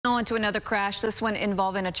On to another crash, this one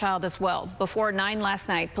involving a child as well. Before 9 last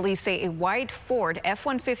night, police say a white Ford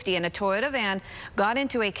F-150 and a Toyota van got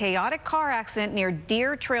into a chaotic car accident near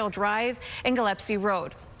Deer Trail Drive and Gillespie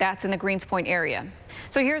Road. That's in the Greens Point area.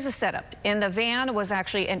 So here's the setup. In the van was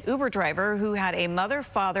actually an Uber driver who had a mother,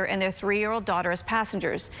 father, and their 3-year-old daughter as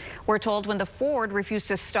passengers. We're told when the Ford refused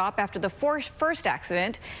to stop after the first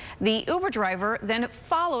accident, the Uber driver then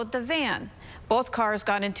followed the van. Both cars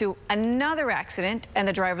got into another accident, and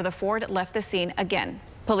the driver of the Ford left the scene again.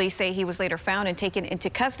 Police say he was later found and taken into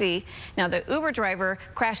custody. Now, the Uber driver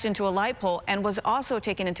crashed into a light pole and was also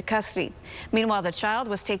taken into custody. Meanwhile, the child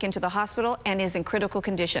was taken to the hospital and is in critical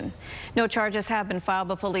condition. No charges have been filed,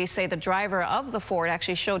 but police say the driver of the Ford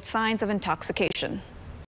actually showed signs of intoxication.